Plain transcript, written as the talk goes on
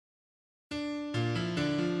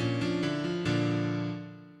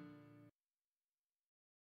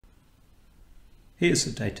Here's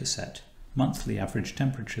a data set, monthly average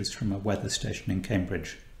temperatures from a weather station in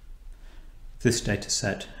Cambridge. This data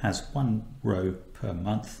set has one row per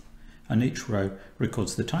month, and each row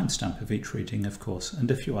records the timestamp of each reading, of course,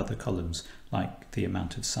 and a few other columns like the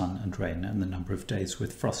amount of sun and rain and the number of days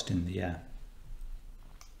with frost in the air.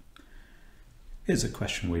 Here's a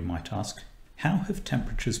question we might ask. How have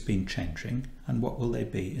temperatures been changing, and what will they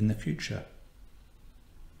be in the future?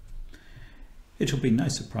 It'll be no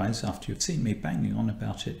surprise after you've seen me banging on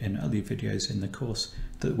about it in earlier videos in the course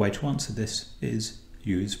that the way to answer this is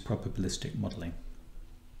use probabilistic modeling.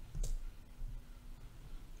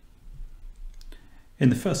 In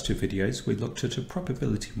the first two videos, we looked at a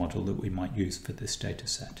probability model that we might use for this data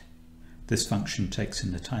set. This function takes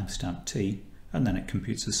in the timestamp t, and then it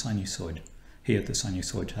computes a sinusoid. Here the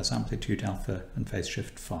sinusoid has amplitude alpha and phase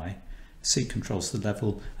shift phi. C controls the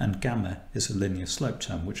level, and gamma is a linear slope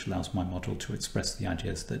term which allows my model to express the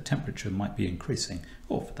ideas that temperature might be increasing,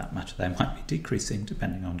 or for that matter they might be decreasing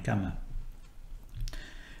depending on gamma.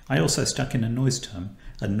 I also stuck in a noise term,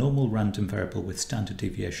 a normal random variable with standard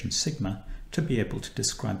deviation sigma, to be able to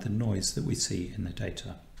describe the noise that we see in the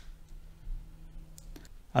data.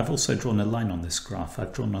 I've also drawn a line on this graph.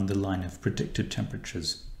 I've drawn on the line of predicted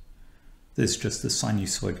temperatures. This is just the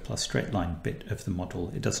sinusoid plus straight line bit of the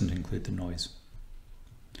model. It doesn't include the noise.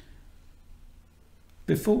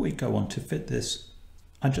 Before we go on to fit this,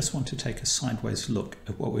 I just want to take a sideways look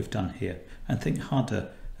at what we've done here and think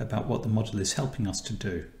harder about what the model is helping us to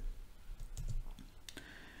do.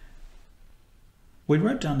 We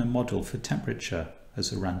wrote down a model for temperature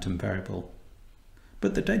as a random variable,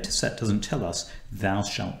 but the dataset doesn't tell us thou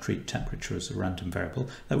shalt treat temperature as a random variable.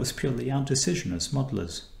 That was purely our decision as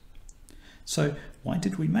modelers. So why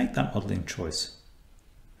did we make that modeling choice?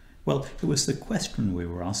 Well, it was the question we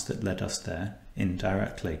were asked that led us there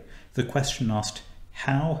indirectly. The question asked,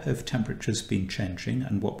 how have temperatures been changing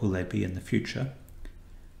and what will they be in the future?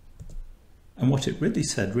 And what it really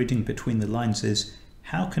said, reading between the lines, is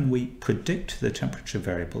how can we predict the temperature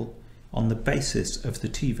variable on the basis of the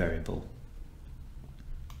t variable?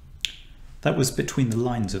 That was between the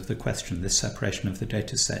lines of the question, this separation of the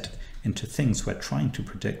data set into things we're trying to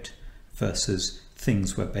predict versus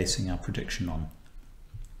things we're basing our prediction on.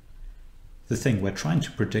 The thing we're trying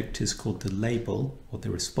to predict is called the label, or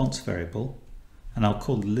the response variable, and I'll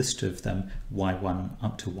call the list of them y1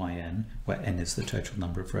 up to yn, where n is the total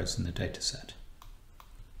number of rows in the dataset.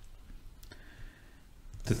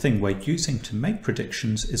 The thing we're using to make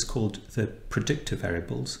predictions is called the predictor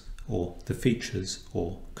variables, or the features,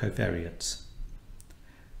 or covariates.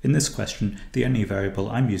 In this question, the only variable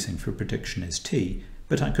I'm using for prediction is t,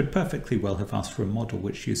 but I could perfectly well have asked for a model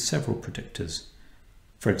which used several predictors.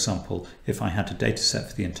 For example, if I had a data set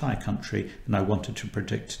for the entire country and I wanted to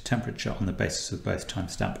predict temperature on the basis of both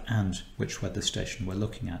timestamp and which weather station we're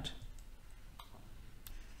looking at.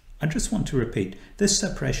 I just want to repeat, this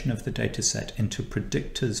separation of the data set into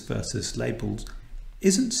predictors versus labels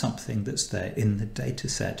isn't something that's there in the data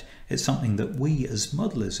set. It's something that we as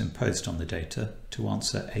modelers imposed on the data to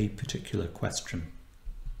answer a particular question.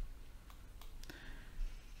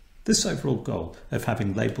 This overall goal of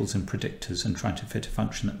having labels and predictors and trying to fit a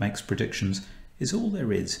function that makes predictions is all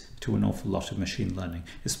there is to an awful lot of machine learning,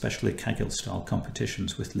 especially Kaggle-style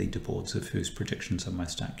competitions with leaderboards of whose predictions are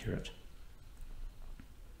most accurate.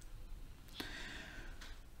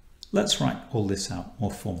 Let's write all this out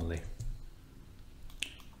more formally.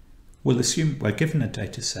 We'll assume we're given a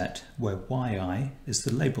data set where yi is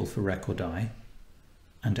the label for record I,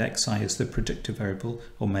 and xi is the predictor variable,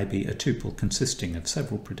 or maybe a tuple consisting of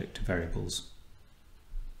several predictor variables.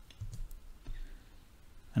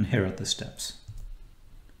 And here are the steps.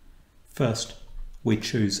 First, we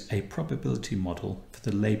choose a probability model for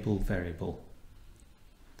the label variable.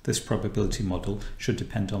 This probability model should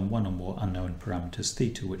depend on one or more unknown parameters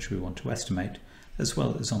theta which we want to estimate, as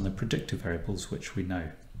well as on the predictor variables which we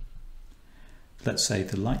know. Let's say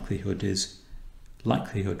the likelihood is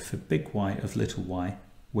likelihood for big Y of little y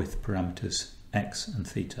with parameters x and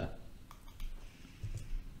theta.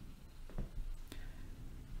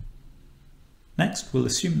 Next, we'll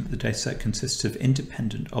assume that the dataset consists of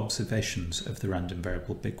independent observations of the random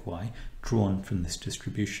variable big Y drawn from this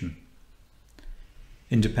distribution.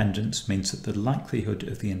 Independence means that the likelihood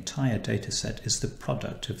of the entire dataset is the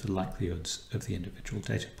product of the likelihoods of the individual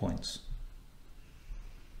data points.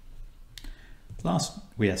 Last,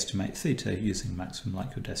 we estimate theta using maximum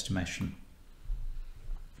likelihood estimation.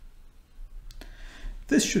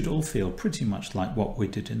 This should all feel pretty much like what we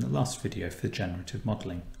did in the last video for generative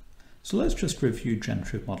modeling. So let's just review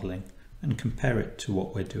generative modeling and compare it to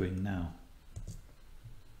what we're doing now.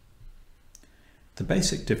 The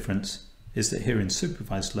basic difference is that here in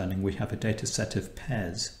supervised learning we have a data set of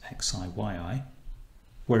pairs xi, yi,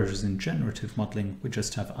 whereas in generative modeling we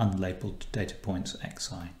just have unlabeled data points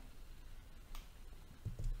xi.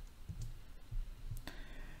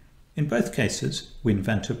 In both cases, we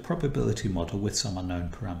invent a probability model with some unknown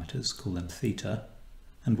parameters, call them theta,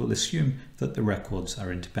 and we'll assume that the records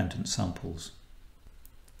are independent samples.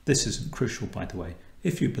 This isn't crucial, by the way.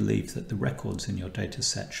 If you believe that the records in your data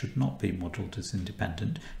set should not be modelled as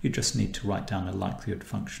independent, you just need to write down a likelihood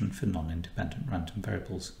function for non-independent random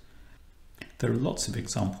variables. There are lots of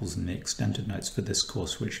examples in the extended notes for this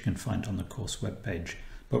course which you can find on the course webpage,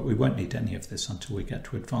 but we won't need any of this until we get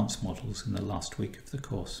to advanced models in the last week of the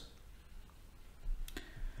course.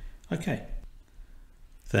 Okay,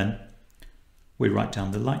 then we write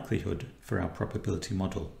down the likelihood for our probability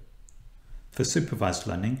model. For supervised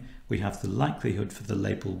learning, we have the likelihood for the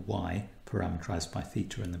label y parameterized by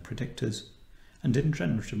theta and the predictors, and in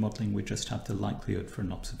generative modeling we just have the likelihood for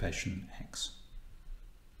an observation x.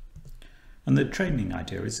 And the training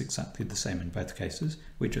idea is exactly the same in both cases.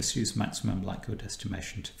 We just use maximum likelihood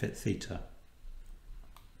estimation to fit theta.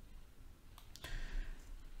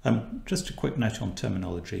 Just a quick note on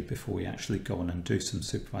terminology before we actually go on and do some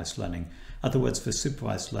supervised learning. Other words for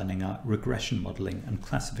supervised learning are regression modeling and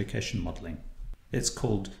classification modeling. It's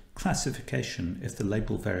called classification if the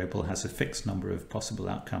label variable has a fixed number of possible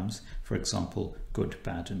outcomes, for example, good,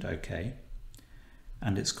 bad, and okay.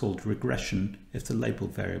 And it's called regression if the label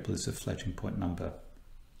variable is a floating point number.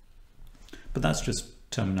 But that's just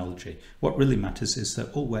terminology. What really matters is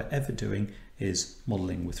that all we're ever doing is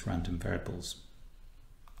modeling with random variables.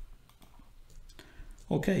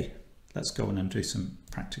 Okay, let's go on and do some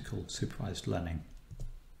practical supervised learning.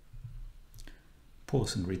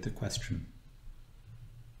 Pause and read the question.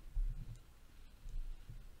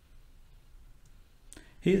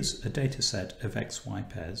 Here's a data set of xy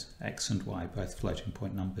pairs, x and y both floating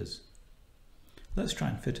point numbers. Let's try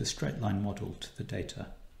and fit a straight line model to the data.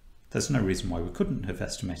 There's no reason why we couldn't have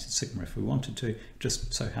estimated sigma if we wanted to,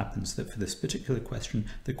 just so happens that for this particular question,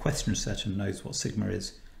 the question setter knows what sigma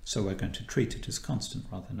is, so we're going to treat it as constant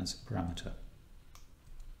rather than as a parameter.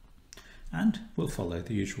 And we'll follow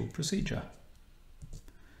the usual procedure.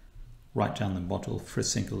 Write down the model for a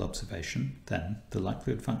single observation, then the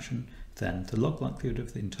likelihood function, then the log likelihood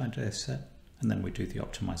of the entire data set, and then we do the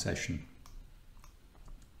optimization.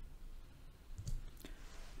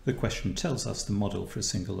 The question tells us the model for a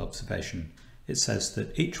single observation. It says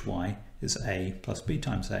that each y is a plus b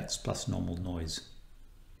times x plus normal noise.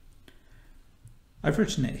 I've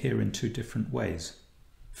written it here in two different ways.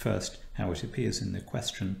 First, how it appears in the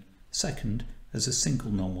question. Second, as a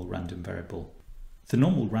single normal random variable. The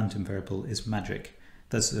normal random variable is magic.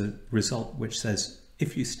 There's a result which says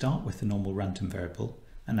if you start with a normal random variable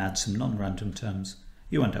and add some non-random terms,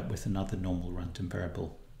 you end up with another normal random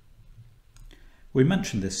variable. We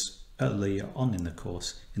mentioned this earlier on in the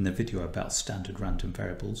course in the video about standard random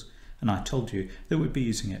variables, and I told you that we'd be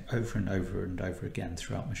using it over and over and over again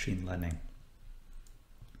throughout machine learning.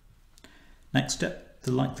 Next step,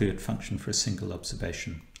 the likelihood function for a single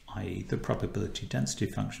observation, i.e. the probability density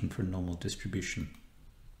function for a normal distribution.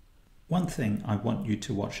 One thing I want you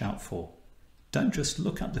to watch out for. Don't just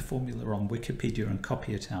look up the formula on Wikipedia and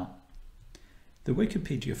copy it out. The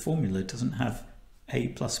Wikipedia formula doesn't have a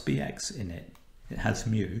plus bx in it. It has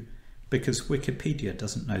mu, because Wikipedia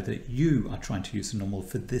doesn't know that you are trying to use a normal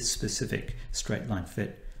for this specific straight line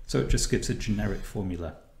fit, so it just gives a generic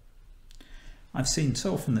formula. I've seen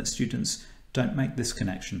so often that students don't make this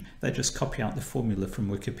connection. They just copy out the formula from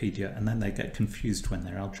Wikipedia and then they get confused when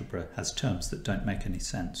their algebra has terms that don't make any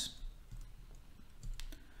sense.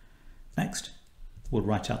 Next, we'll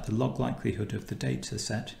write out the log likelihood of the data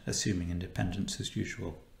set, assuming independence as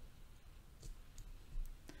usual.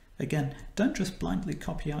 Again, don't just blindly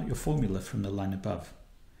copy out your formula from the line above.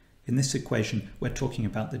 In this equation, we're talking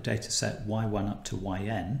about the data set y1 up to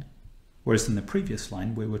yn, whereas in the previous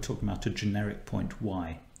line we were talking about a generic point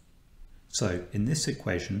y. So in this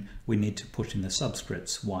equation, we need to put in the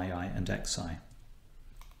subscripts yi and xi.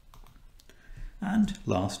 And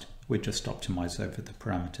last, we just optimize over the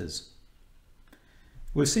parameters.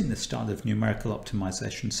 We've seen this style of numerical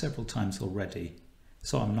optimization several times already,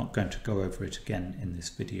 so I'm not going to go over it again in this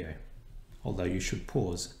video, although you should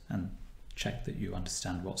pause and check that you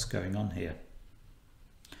understand what's going on here.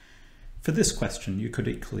 For this question, you could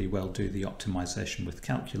equally well do the optimization with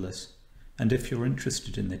calculus, and if you're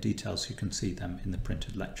interested in the details, you can see them in the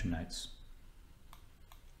printed lecture notes.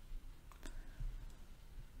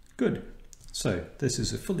 Good. So this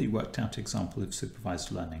is a fully worked out example of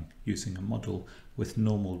supervised learning using a model with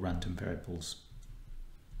normal random variables.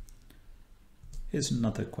 Here's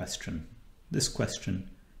another question. This question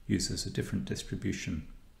uses a different distribution.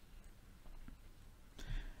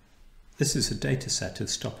 This is a data set of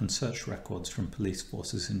stop and search records from police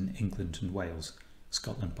forces in England and Wales.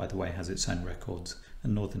 Scotland, by the way, has its own records,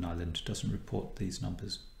 and Northern Ireland doesn't report these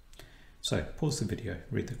numbers. So pause the video,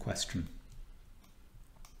 read the question.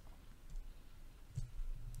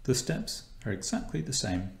 The steps are exactly the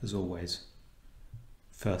same as always.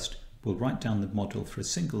 First, we'll write down the model for a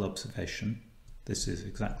single observation. This is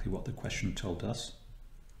exactly what the question told us.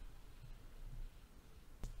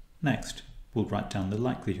 Next, we'll write down the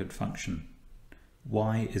likelihood function.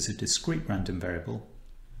 Y is a discrete random variable,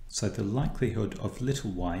 so the likelihood of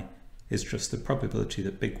little y is just the probability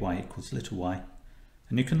that big Y equals little y,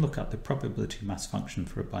 and you can look up the probability mass function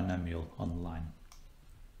for a binomial online.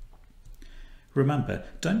 Remember,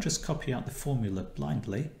 don't just copy out the formula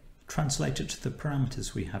blindly, translate it to the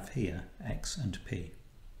parameters we have here, x and p.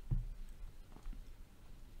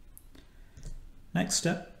 Next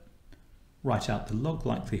step, write out the log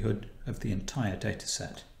likelihood of the entire data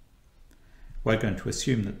set. We're going to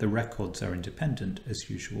assume that the records are independent as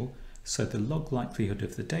usual, so the log likelihood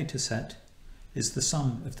of the data set is the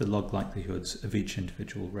sum of the log likelihoods of each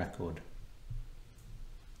individual record.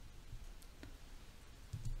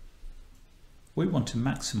 We want to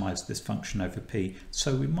maximize this function over p,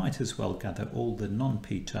 so we might as well gather all the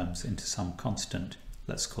non-p terms into some constant.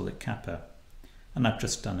 Let's call it kappa. And I've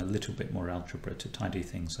just done a little bit more algebra to tidy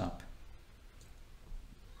things up.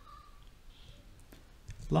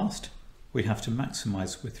 Last, we have to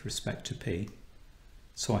maximize with respect to p,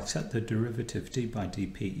 so I've set the derivative d by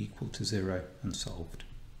dp equal to 0 and solved.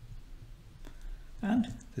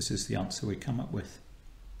 And this is the answer we come up with.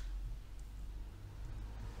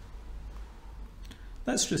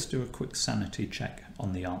 Let's just do a quick sanity check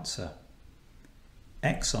on the answer.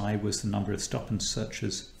 Xi was the number of stop and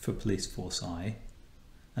searches for police force I,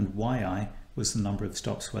 and Yi was the number of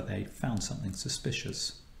stops where they found something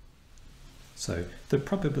suspicious. So the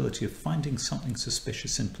probability of finding something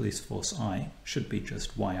suspicious in police force I should be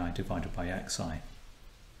just Yi divided by Xi.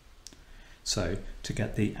 So to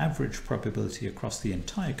get the average probability across the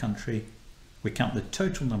entire country, we count the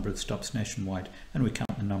total number of stops nationwide, and we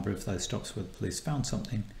count the number of those stops where the police found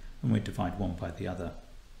something, and we divide one by the other.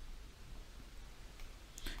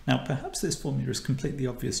 Now perhaps this formula is completely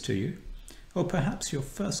obvious to you, or perhaps your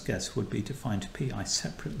first guess would be to find PI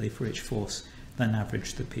separately for each force, then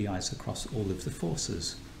average the PIs across all of the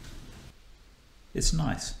forces. It's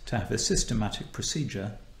nice to have a systematic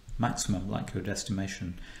procedure, maximum likelihood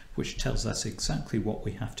estimation, which tells us exactly what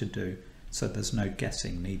we have to do, so there's no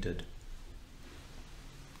guessing needed.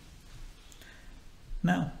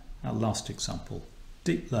 Now, our last example,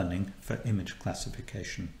 deep learning for image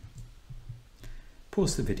classification.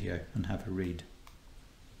 Pause the video and have a read.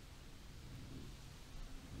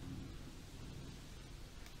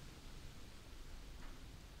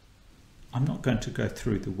 I'm not going to go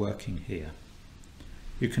through the working here.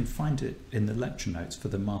 You can find it in the lecture notes for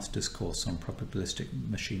the master's course on probabilistic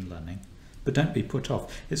machine learning, but don't be put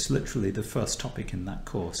off, it's literally the first topic in that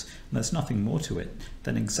course, and there's nothing more to it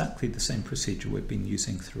than exactly the same procedure we've been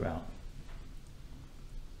using throughout.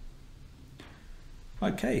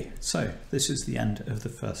 Okay, so this is the end of the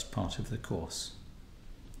first part of the course.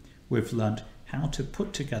 We've learned how to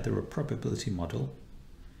put together a probability model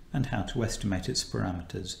and how to estimate its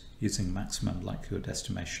parameters using maximum likelihood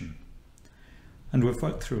estimation. And we've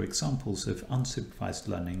worked through examples of unsupervised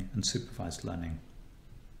learning and supervised learning.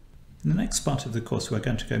 In the next part of the course, we're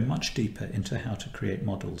going to go much deeper into how to create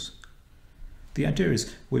models. The idea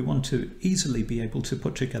is we want to easily be able to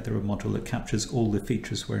put together a model that captures all the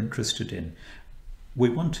features we're interested in. We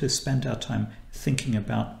want to spend our time thinking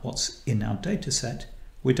about what's in our data set.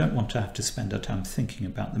 We don't want to have to spend our time thinking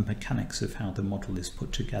about the mechanics of how the model is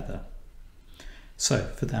put together. So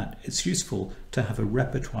for that, it's useful to have a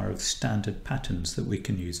repertoire of standard patterns that we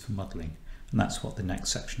can use for modeling, and that's what the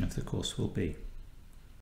next section of the course will be.